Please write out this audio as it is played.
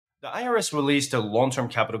The IRS released the long-term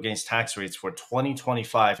capital gains tax rates for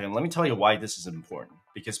 2025, and let me tell you why this is important.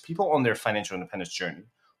 Because people on their financial independence journey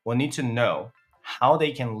will need to know how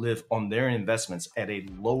they can live on their investments at a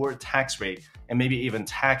lower tax rate and maybe even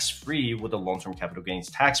tax-free with the long-term capital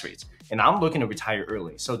gains tax rates. And I'm looking to retire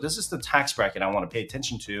early. So this is the tax bracket I want to pay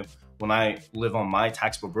attention to when I live on my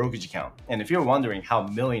taxable brokerage account. And if you're wondering how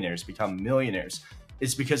millionaires become millionaires,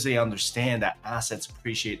 it's because they understand that assets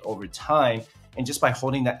appreciate over time and just by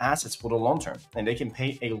holding the assets for the long term, and they can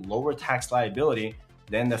pay a lower tax liability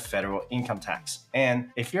than the federal income tax. And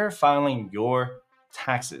if you're filing your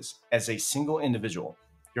taxes as a single individual,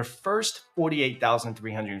 your first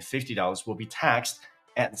 $48,350 will be taxed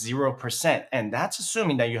at 0%. And that's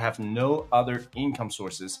assuming that you have no other income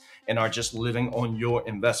sources and are just living on your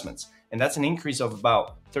investments. And that's an increase of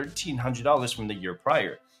about $1,300 from the year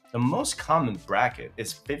prior. The most common bracket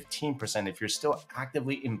is 15% if you're still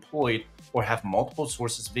actively employed or have multiple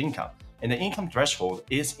sources of income. And the income threshold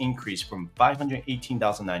is increased from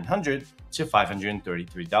 $518,900 to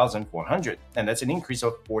 $533,400. And that's an increase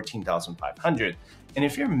of $14,500. And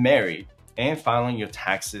if you're married and filing your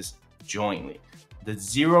taxes jointly, the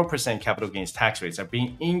 0% capital gains tax rates are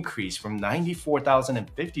being increased from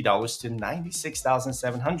 $94,050 to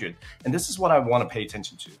 $96,700. And this is what I want to pay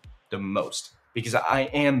attention to the most, because I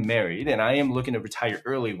am married and I am looking to retire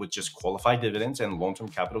early with just qualified dividends and long-term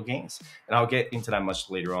capital gains. And I'll get into that much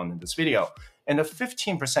later on in this video. And the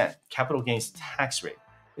 15% capital gains tax rate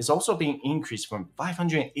is also being increased from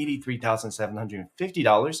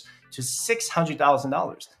 $583,750 to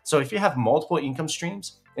 $600,000. So if you have multiple income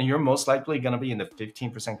streams, and you're most likely going to be in the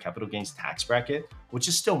 15% capital gains tax bracket, which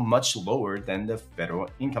is still much lower than the federal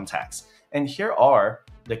income tax. And here are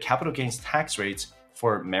the capital gains tax rates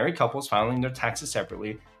for married couples filing their taxes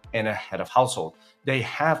separately and a head of household. They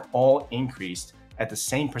have all increased at the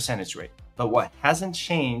same percentage rate. But what hasn't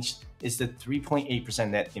changed is the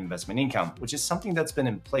 3.8% net investment income, which is something that's been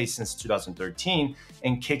in place since 2013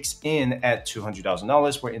 and kicks in at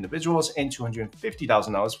 $200,000 for individuals and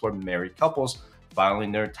 $250,000 for married couples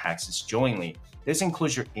filing their taxes jointly. This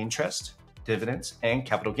includes your interest, dividends, and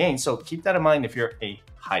capital gains. So keep that in mind if you're a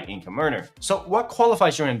high income earner. So what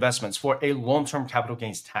qualifies your investments for a long-term capital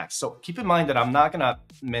gains tax? So keep in mind that I'm not gonna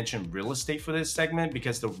mention real estate for this segment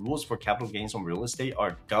because the rules for capital gains on real estate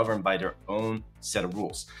are governed by their own set of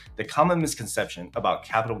rules. The common misconception about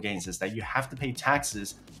capital gains is that you have to pay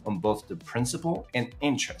taxes on both the principal and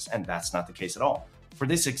interest, and that's not the case at all. For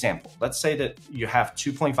this example, let's say that you have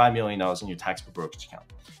 $2.5 million in your taxable brokerage account.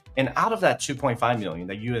 And out of that $2.5 million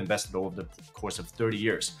that you invested over the course of 30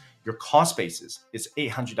 years, your cost basis is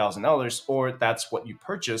 $800,000, or that's what you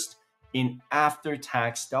purchased in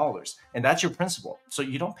after-tax dollars. And that's your principal. So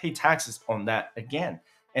you don't pay taxes on that again.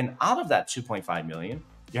 And out of that $2.5 million,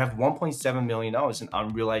 you have $1.7 million in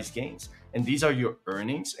unrealized gains. And these are your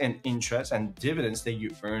earnings and interest and dividends that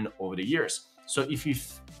you earn over the years. So if you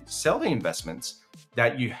sell the investments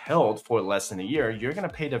that you held for less than a year, you're going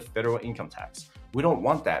to pay the federal income tax. We don't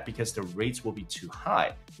want that because the rates will be too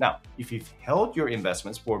high. Now, if you've held your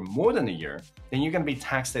investments for more than a year, then you're going to be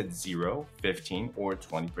taxed at 0, 15, or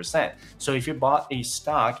 20%. So if you bought a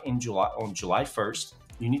stock on July 1st,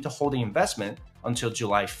 you need to hold the investment until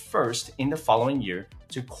July 1st in the following year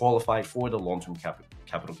to qualify for the long-term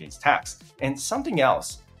capital gains tax. And something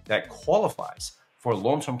else that qualifies for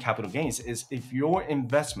long-term capital gains is if your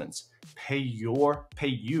investments pay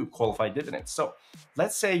you qualified dividends. So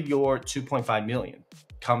let's say your $2.5 million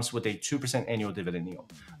comes with a 2% annual dividend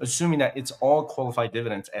yield, assuming that it's all qualified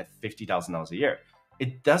dividends at $50,000 a year.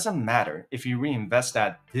 It doesn't matter if you reinvest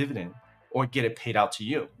that dividend or get it paid out to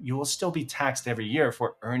you. You will still be taxed every year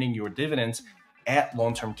for earning your dividends at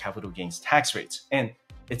long-term capital gains tax rates. And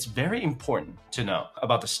it's very important to know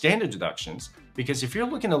about the standard deductions, because if you're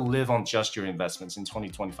looking to live on just your investments in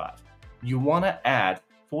 2025, you want to add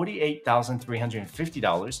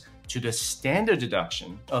 $48,350 to the standard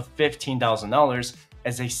deduction of $15,000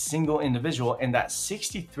 as a single individual, and that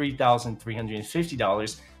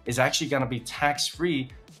 $63,350 is actually going to be tax-free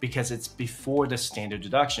because it's before the standard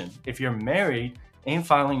deduction. If you're married and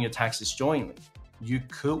filing your taxes jointly, you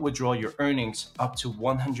could withdraw your earnings up to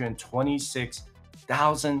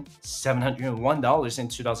 $126,701 in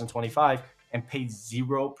 2025 and pay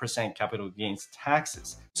 0% capital gains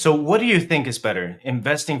taxes. So what do you think is better?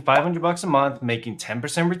 Investing $500 a month, making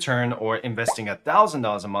 10% return, or investing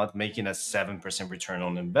 $1,000 a month, making a 7% return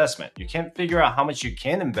on investment? You can't figure out how much you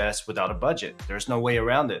can invest without a budget. There's no way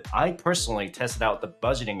around it. I personally tested out the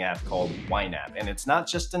budgeting app called YNAB, and it's not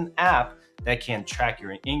just an app that can track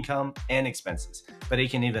your income and expenses, but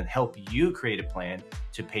it can even help you create a plan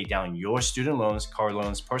to pay down your student loans, car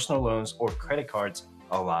loans, personal loans, or credit cards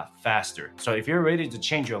a lot faster. So if you're ready to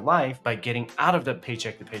change your life by getting out of the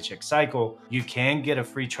paycheck to paycheck cycle, you can get a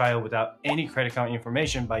free trial without any credit card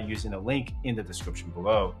information by using the link in the description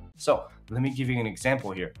below. So let me give you an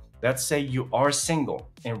example here. Let's say you are single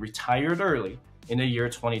and retired early in the year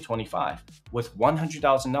 2025 with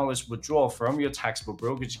 $100,000 withdrawal from your taxable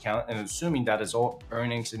brokerage account, and assuming that is all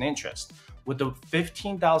earnings and interest. With the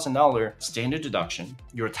 $15,000 standard deduction,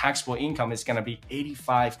 your taxable income is going to be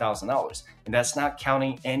 $85,000, and that's not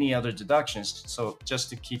counting any other deductions. So just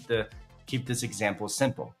to keep this example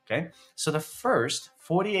simple, okay? So the first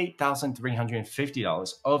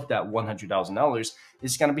 $48,350 of that $100,000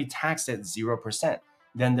 is going to be taxed at 0%.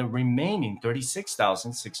 Then the remaining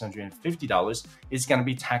 $36,650 is going to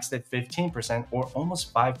be taxed at 15%, or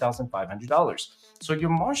almost $5,500. So your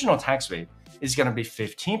marginal tax rate is going to be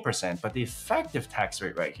 15%, but the effective tax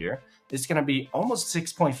rate right here is going to be almost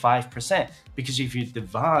 6.5%, because if you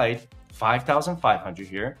divide 5,500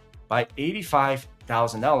 here by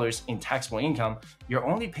 $85,000 in taxable income, you're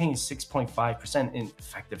only paying 6.5% in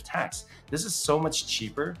effective tax. This is so much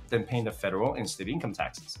cheaper than paying the federal and state income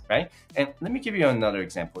taxes, right? And let me give you another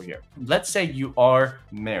example here. Let's say you are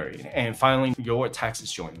married and finally your taxes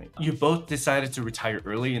jointly. You both decided to retire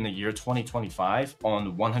early in the year 2025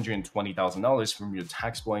 on $120,000 from your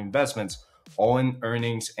taxable investments, all in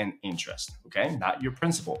earnings and interest, okay? Not your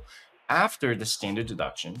principal. After the standard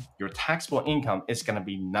deduction, your taxable income is going to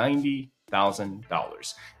be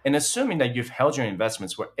 $90,000. And assuming that you've held your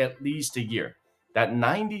investments for at least a year, that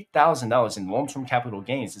 $90,000 in long-term capital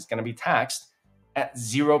gains is going to be taxed at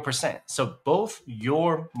 0%. So both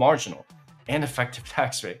your marginal and effective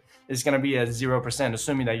tax rate is going to be at 0%,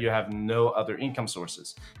 assuming that you have no other income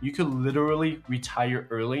sources. You could literally retire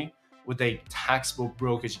early with a taxable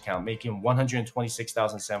brokerage account making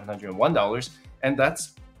 $126,701, and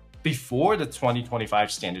that's before the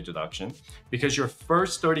 2025 standard deduction, because your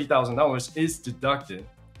first $30,000 is deducted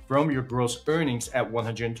from your gross earnings at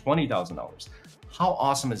 $120,000. How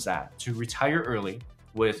awesome is that? To retire early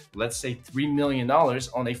with, let's say, $3 million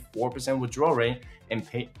on a 4% withdrawal rate and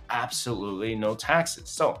pay absolutely no taxes.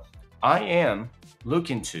 So I am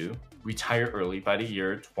looking to retire early by the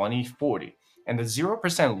year 2040, and the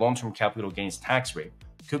 0% long-term capital gains tax rate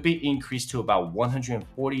could be increased to about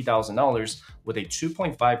 $140,000 with a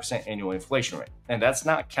 2.5% annual inflation rate. And that's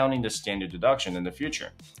not counting the standard deduction in the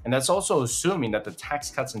future. And that's also assuming that the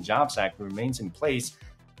Tax Cuts and Jobs Act remains in place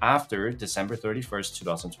after December 31st,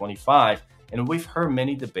 2025. And we've heard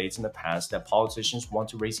many debates in the past that politicians want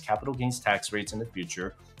to raise capital gains tax rates in the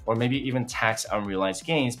future, or maybe even tax unrealized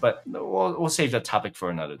gains, but we'll save that topic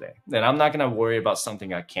for another day. And I'm not going to worry about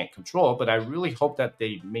something I can't control, but I really hope that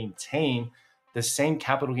they maintain the same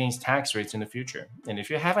capital gains tax rates in the future. And if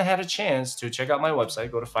you haven't had a chance to check out my website,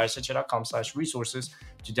 go to firesearcher.com/resources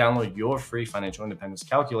to download your free financial independence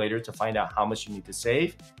calculator to find out how much you need to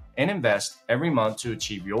save and invest every month to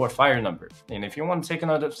achieve your FIRE number. And if you want to take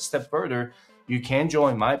another step further, you can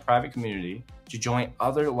join my private community to join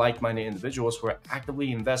other like-minded individuals who are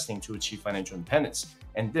actively investing to achieve financial independence.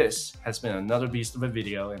 And this has been another beast of a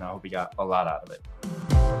video, and I hope you got a lot out of it.